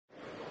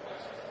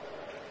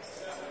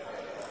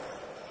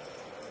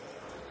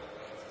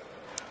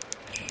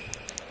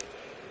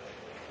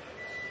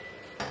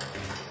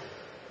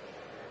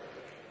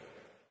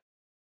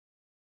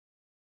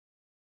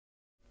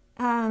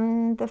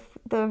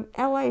the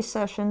LA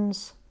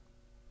sessions,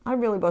 I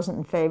really wasn't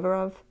in favor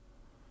of.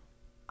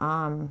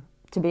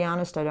 To be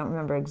honest, I don't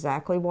remember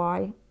exactly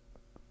why,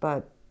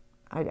 but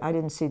I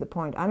didn't see the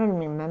point. I don't even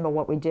remember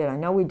what we did. I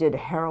know we did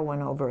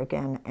Heroin over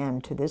again,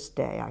 and to this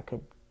day I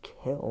could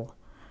kill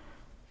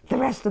the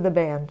rest of the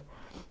band.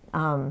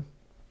 No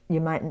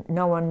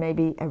one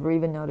maybe ever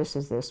even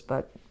notices this,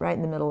 but right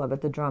in the middle of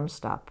it, the drums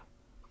stop.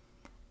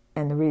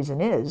 And the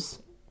reason is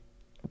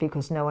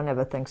because no one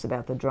ever thinks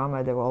about the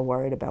drummer. They're all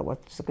worried about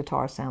what does the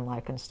guitar sound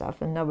like and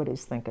stuff, and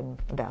nobody's thinking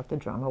about the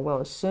drummer. Well,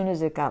 as soon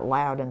as it got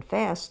loud and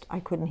fast, I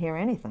couldn't hear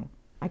anything.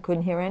 I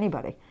couldn't hear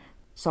anybody.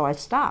 So I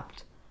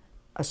stopped,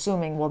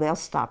 assuming, well, they'll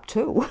stop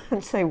too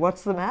and say,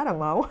 what's the matter,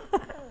 Mo?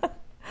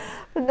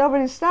 But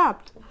nobody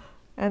stopped.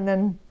 And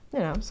then,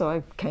 so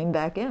I came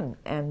back in.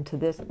 And to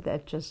this,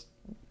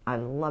 I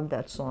loved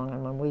that song.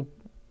 And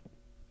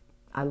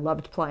I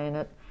loved playing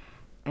it.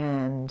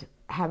 And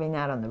having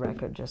that on the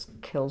record just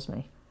kills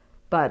me.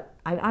 But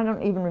I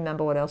don't even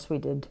remember what else we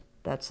did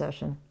that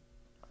session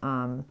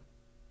at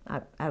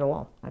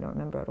all. I don't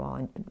remember at all.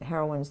 And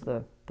Heroin's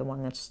the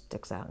one that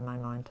sticks out in my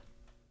mind.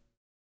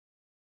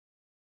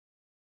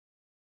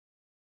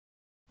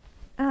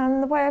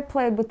 And the way I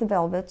played with the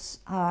Velvets,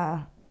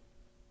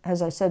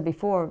 as I said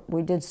before,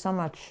 we did so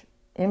much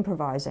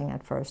improvising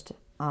at first,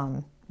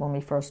 when we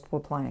first were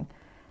playing,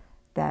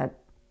 that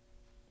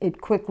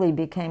it quickly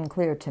became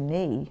clear to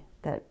me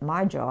that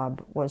my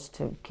job was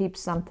to keep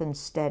something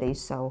steady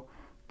so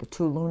the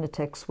two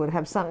lunatics would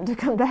have something to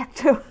come back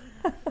to.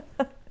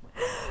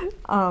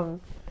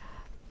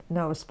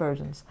 No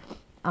aspersions.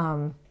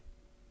 I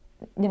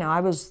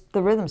was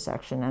the rhythm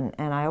section,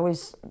 and I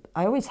always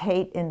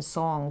hate in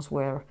songs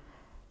where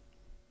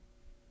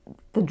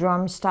the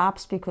drum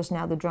stops because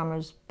now the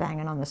drummer's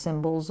banging on the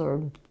cymbals,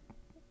 or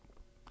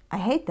I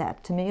hate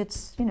that. To me,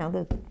 it's,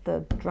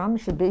 the drum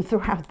should be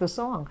throughout the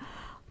song.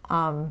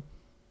 And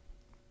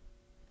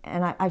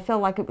I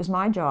felt like it was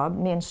my job,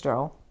 me and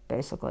Sterl,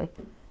 basically,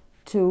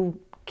 to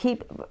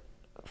keep,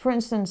 for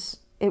instance,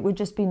 it would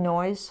just be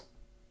noise.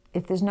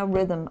 If there's no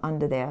rhythm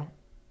under there,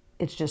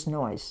 it's just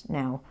noise.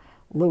 Now,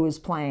 Lou is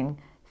playing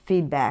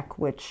feedback,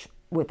 which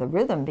with a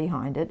rhythm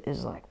behind it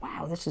is like,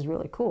 wow, this is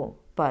really cool.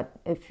 But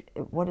oh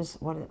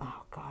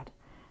God,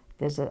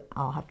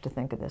 I'll have to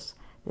think of this.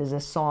 There's a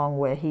song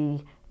where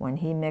when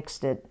he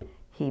mixed it,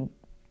 he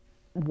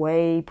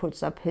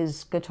puts up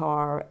his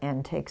guitar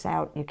and takes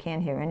out, you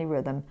can't hear any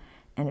rhythm,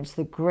 and it's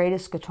the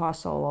greatest guitar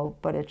solo,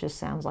 but it just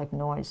sounds like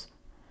noise.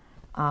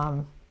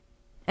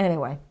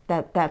 Anyway,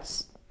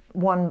 that's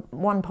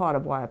one part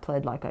of why I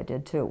played like I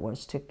did too,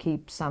 was to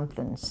keep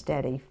something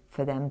steady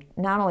for them,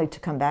 not only to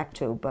come back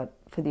to, but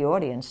for the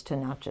audience to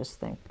not just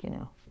think,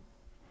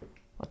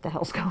 what the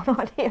hell's going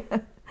on here?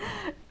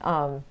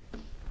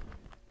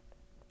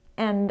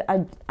 And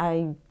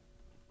I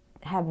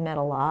have met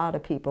a lot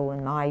of people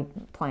in my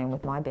playing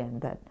with my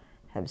band that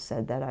have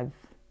said that I've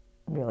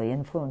really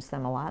influenced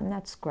them a lot, and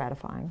that's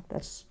gratifying.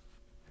 That's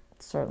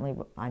certainly,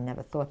 I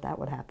never thought that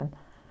would happen.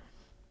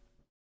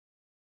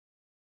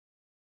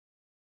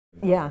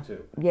 Yeah,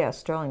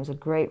 Sterling's a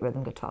great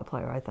rhythm guitar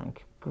player, I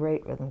think.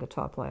 Great rhythm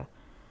guitar player.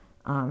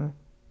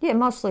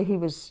 Mostly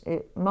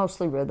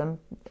rhythm.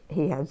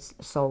 He has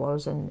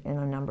solos in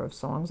a number of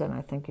songs, and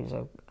I think he's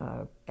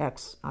I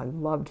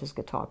loved his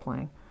guitar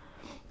playing,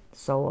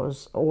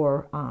 solos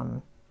or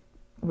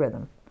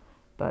rhythm.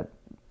 But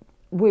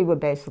we were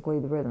basically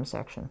the rhythm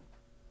section.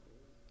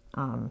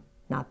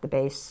 Not the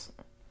bass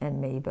and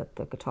me, but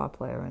the guitar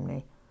player and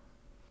me.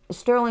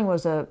 Sterling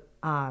was a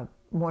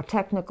more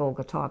technical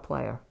guitar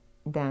player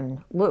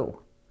than Lou.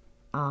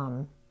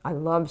 I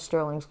love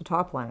Sterling's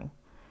guitar playing,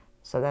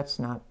 so that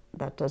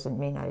doesn't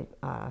mean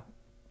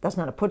that's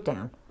not a put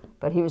down,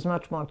 but he was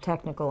much more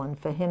technical, and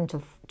for him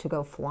to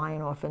go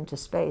flying off into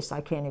space, I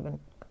can't even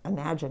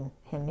imagine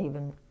him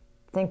even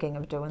thinking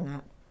of doing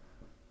that.